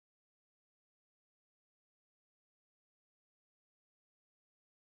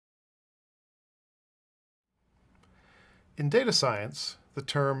In data science, the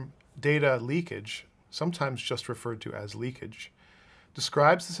term data leakage, sometimes just referred to as leakage,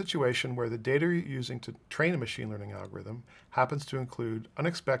 describes the situation where the data you're using to train a machine learning algorithm happens to include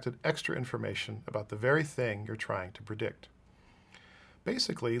unexpected extra information about the very thing you're trying to predict.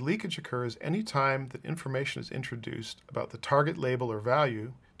 Basically, leakage occurs any time that information is introduced about the target label or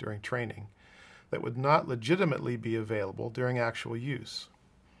value during training that would not legitimately be available during actual use.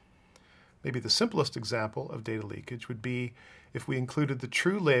 Maybe the simplest example of data leakage would be if we included the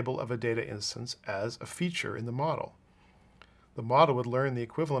true label of a data instance as a feature in the model. The model would learn the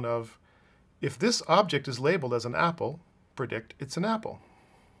equivalent of, if this object is labeled as an apple, predict it's an apple.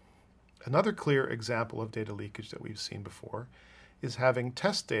 Another clear example of data leakage that we've seen before is having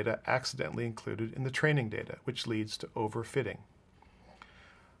test data accidentally included in the training data, which leads to overfitting.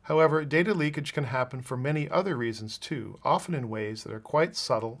 However, data leakage can happen for many other reasons too, often in ways that are quite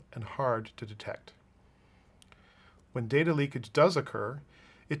subtle and hard to detect. When data leakage does occur,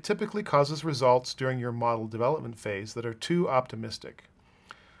 it typically causes results during your model development phase that are too optimistic,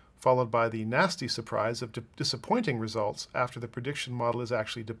 followed by the nasty surprise of disappointing results after the prediction model is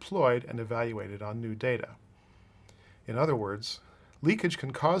actually deployed and evaluated on new data. In other words, leakage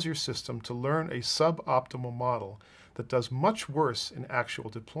can cause your system to learn a suboptimal model that does much worse in actual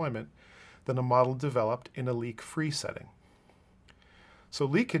deployment than a model developed in a leak-free setting. So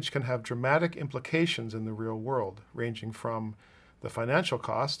leakage can have dramatic implications in the real world, ranging from the financial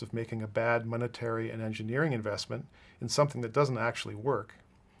cost of making a bad monetary and engineering investment in something that doesn't actually work,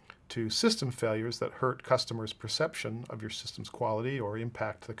 to system failures that hurt customers' perception of your system's quality or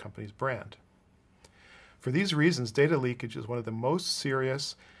impact the company's brand. For these reasons, data leakage is one of the most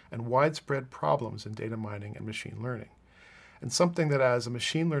serious and widespread problems in data mining and machine learning, and something that as a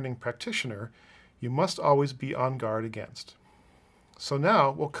machine learning practitioner, you must always be on guard against. So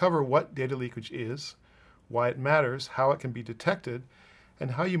now we'll cover what data leakage is, why it matters, how it can be detected,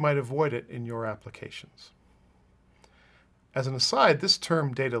 and how you might avoid it in your applications. As an aside, this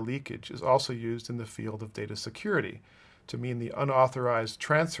term data leakage is also used in the field of data security to mean the unauthorized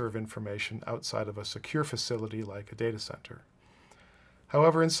transfer of information outside of a secure facility like a data center.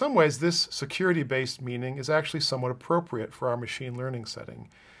 However, in some ways, this security-based meaning is actually somewhat appropriate for our machine learning setting,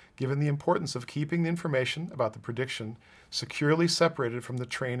 given the importance of keeping the information about the prediction securely separated from the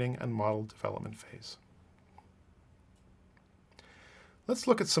training and model development phase. Let's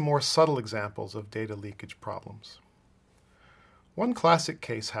look at some more subtle examples of data leakage problems. One classic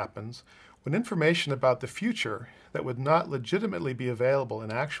case happens when information about the future that would not legitimately be available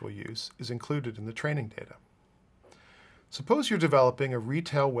in actual use is included in the training data. Suppose you're developing a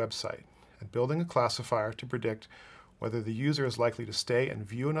retail website and building a classifier to predict whether the user is likely to stay and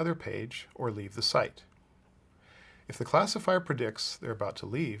view another page or leave the site. If the classifier predicts they're about to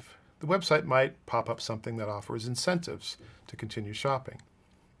leave, the website might pop up something that offers incentives to continue shopping.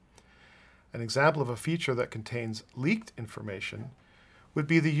 An example of a feature that contains leaked information would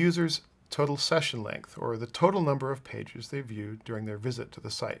be the user's total session length, or the total number of pages they viewed during their visit to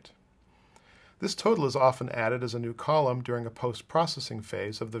the site. This total is often added as a new column during a post-processing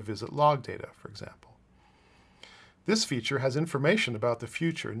phase of the visit log data, for example. This feature has information about the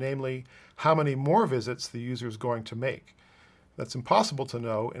future, namely how many more visits the user is going to make. That's impossible to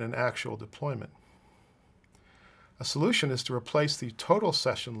know in an actual deployment. A solution is to replace the total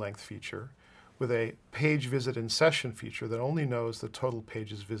session length feature with a page visit in session feature that only knows the total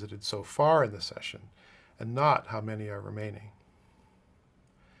pages visited so far in the session and not how many are remaining.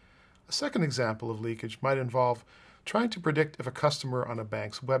 A second example of leakage might involve trying to predict if a customer on a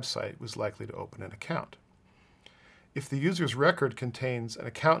bank's website was likely to open an account. If the user's record contains an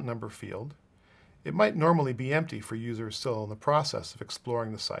account number field, it might normally be empty for users still in the process of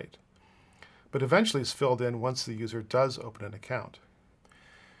exploring the site, but eventually is filled in once the user does open an account.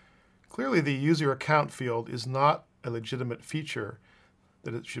 Clearly, the user account field is not a legitimate feature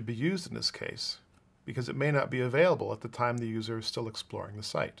that it should be used in this case, because it may not be available at the time the user is still exploring the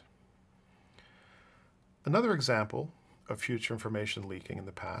site. Another example of future information leaking in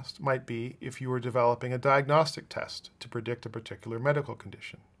the past might be if you were developing a diagnostic test to predict a particular medical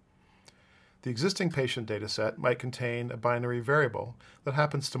condition. The existing patient dataset might contain a binary variable that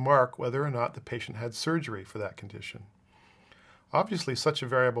happens to mark whether or not the patient had surgery for that condition. Obviously, such a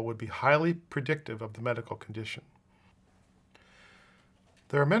variable would be highly predictive of the medical condition.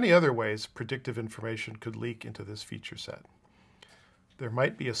 There are many other ways predictive information could leak into this feature set. There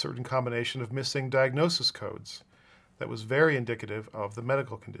might be a certain combination of missing diagnosis codes that was very indicative of the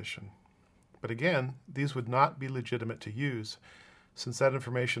medical condition. But again, these would not be legitimate to use, since that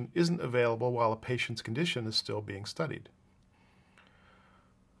information isn't available while a patient's condition is still being studied.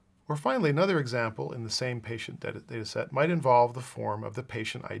 Or finally, another example in the same patient dataset might involve the form of the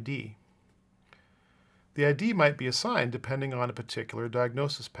patient ID. The ID might be assigned depending on a particular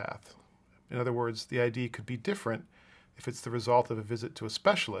diagnosis path. In other words, the ID could be different if it's the result of a visit to a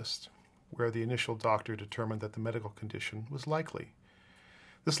specialist, where the initial doctor determined that the medical condition was likely.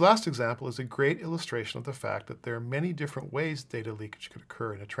 This last example is a great illustration of the fact that there are many different ways data leakage could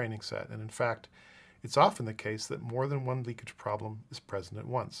occur in a training set, and in fact, it's often the case that more than one leakage problem is present at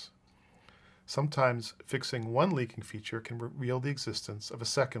once. Sometimes fixing one leaking feature can reveal the existence of a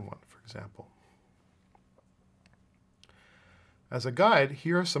second one, for example. As a guide,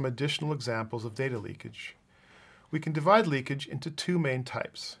 here are some additional examples of data leakage. We can divide leakage into two main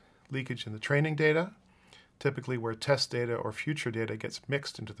types: leakage in the training data, typically where test data or future data gets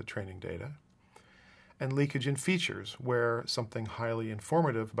mixed into the training data, and leakage in features, where something highly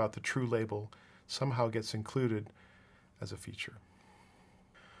informative about the true label somehow gets included as a feature.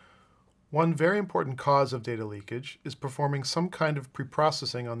 One very important cause of data leakage is performing some kind of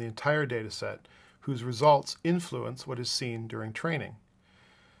preprocessing on the entire dataset whose results influence what is seen during training.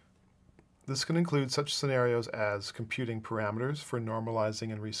 This can include such scenarios as computing parameters for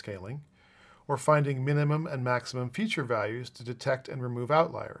normalizing and rescaling, or finding minimum and maximum feature values to detect and remove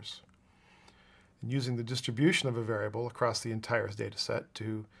outliers, and using the distribution of a variable across the entire dataset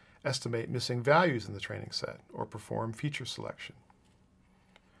to estimate missing values in the training set or perform feature selection.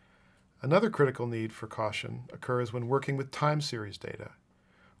 Another critical need for caution occurs when working with time series data,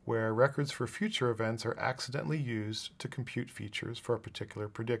 where records for future events are accidentally used to compute features for a particular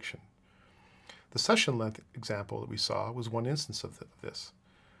prediction. The session length example that we saw was one instance of this,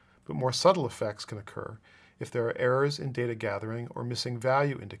 but more subtle effects can occur if there are errors in data gathering or missing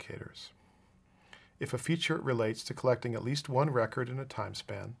value indicators. If a feature relates to collecting at least one record in a time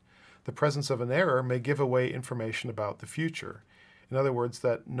span, the presence of an error may give away information about the future. In other words,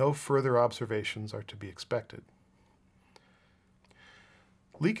 that no further observations are to be expected.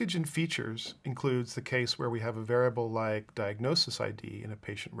 Leakage in features includes the case where we have a variable like diagnosis ID in a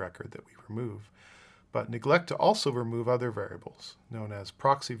patient record that we remove, but neglect to also remove other variables, known as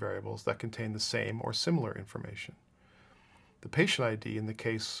proxy variables, that contain the same or similar information. The patient ID in the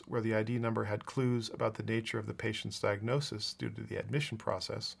case where the ID number had clues about the nature of the patient's diagnosis due to the admission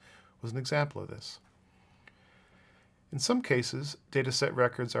process was an example of this. In some cases, dataset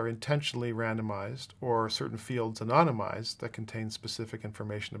records are intentionally randomized or certain fields anonymized that contain specific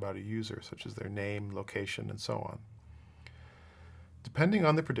information about a user, such as their name, location, and so on. Depending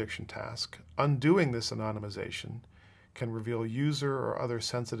on the prediction task, undoing this anonymization can reveal user or other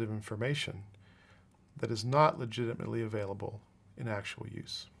sensitive information that is not legitimately available in actual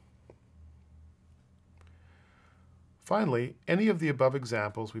use. Finally, any of the above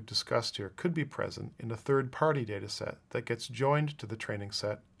examples we've discussed here could be present in a third-party dataset that gets joined to the training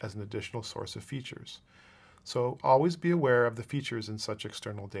set as an additional source of features. So always be aware of the features in such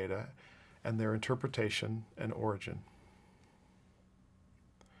external data and their interpretation and origin.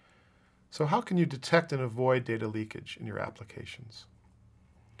 So how can you detect and avoid data leakage in your applications?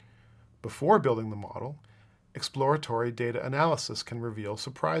 Before building the model, exploratory data analysis can reveal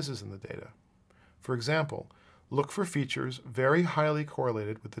surprises in the data. For example, look for features very highly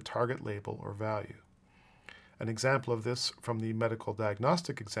correlated with the target label or value. An example of this from the medical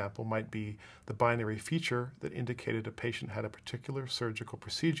diagnostic example might be the binary feature that indicated a patient had a particular surgical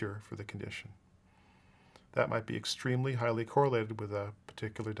procedure for the condition. That might be extremely highly correlated with a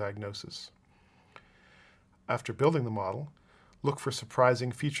particular diagnosis. After building the model, look for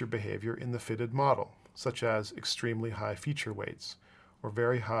surprising feature behavior in the fitted model, such as extremely high feature weights or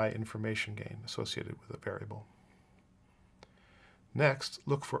very high information gain associated with a variable. Next,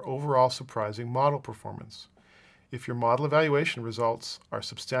 look for overall surprising model performance. If your model evaluation results are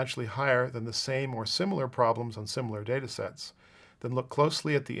substantially higher than the same or similar problems on similar datasets, then look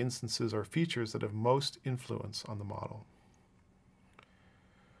closely at the instances or features that have most influence on the model.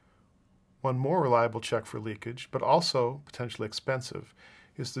 One more reliable check for leakage, but also potentially expensive,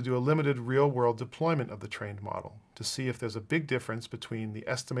 is to do a limited real-world deployment of the trained model to see if there's a big difference between the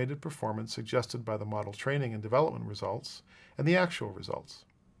estimated performance suggested by the model training and development results and the actual results.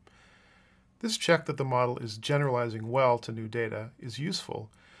 This check that the model is generalizing well to new data is useful,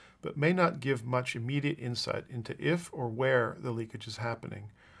 but may not give much immediate insight into if or where the leakage is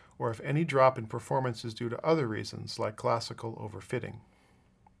happening, or if any drop in performance is due to other reasons like classical overfitting.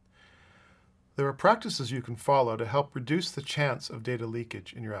 There are practices you can follow to help reduce the chance of data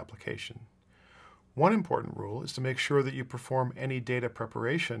leakage in your application. One important rule is to make sure that you perform any data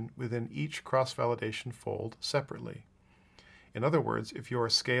preparation within each cross-validation fold separately. In other words, if you are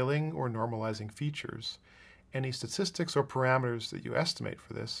scaling or normalizing features, Any statistics or parameters that you estimate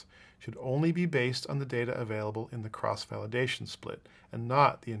for this should only be based on the data available in the cross-validation split and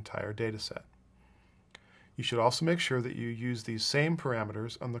not the entire dataset. You should also make sure that you use these same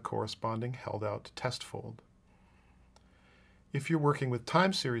parameters on the corresponding held-out test fold. If you're working with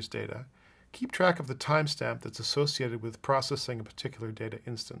time series data, keep track of the timestamp that's associated with processing a particular data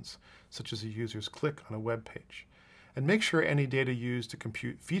instance, such as a user's click on a web page, and make sure any data used to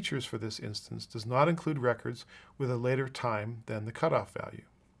compute features for this instance does not include records with a later time than the cutoff value.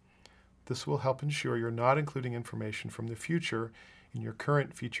 This will help ensure you're not including information from the future in your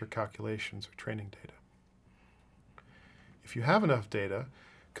current feature calculations or training data. If you have enough data,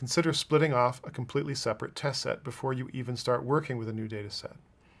 consider splitting off a completely separate test set before you even start working with a new data set,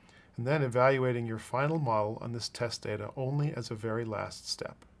 and then evaluating your final model on this test data only as a very last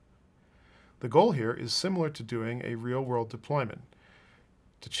step. The goal here is similar to doing a real-world deployment,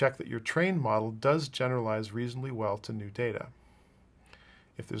 to check that your trained model does generalize reasonably well to new data.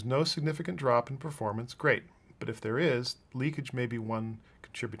 If there's no significant drop in performance, great, but if there is, leakage may be one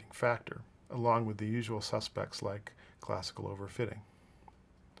contributing factor, along with the usual suspects like classical overfitting.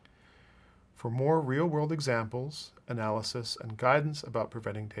 For more real-world examples, analysis, and guidance about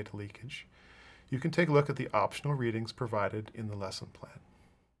preventing data leakage, you can take a look at the optional readings provided in the lesson plan.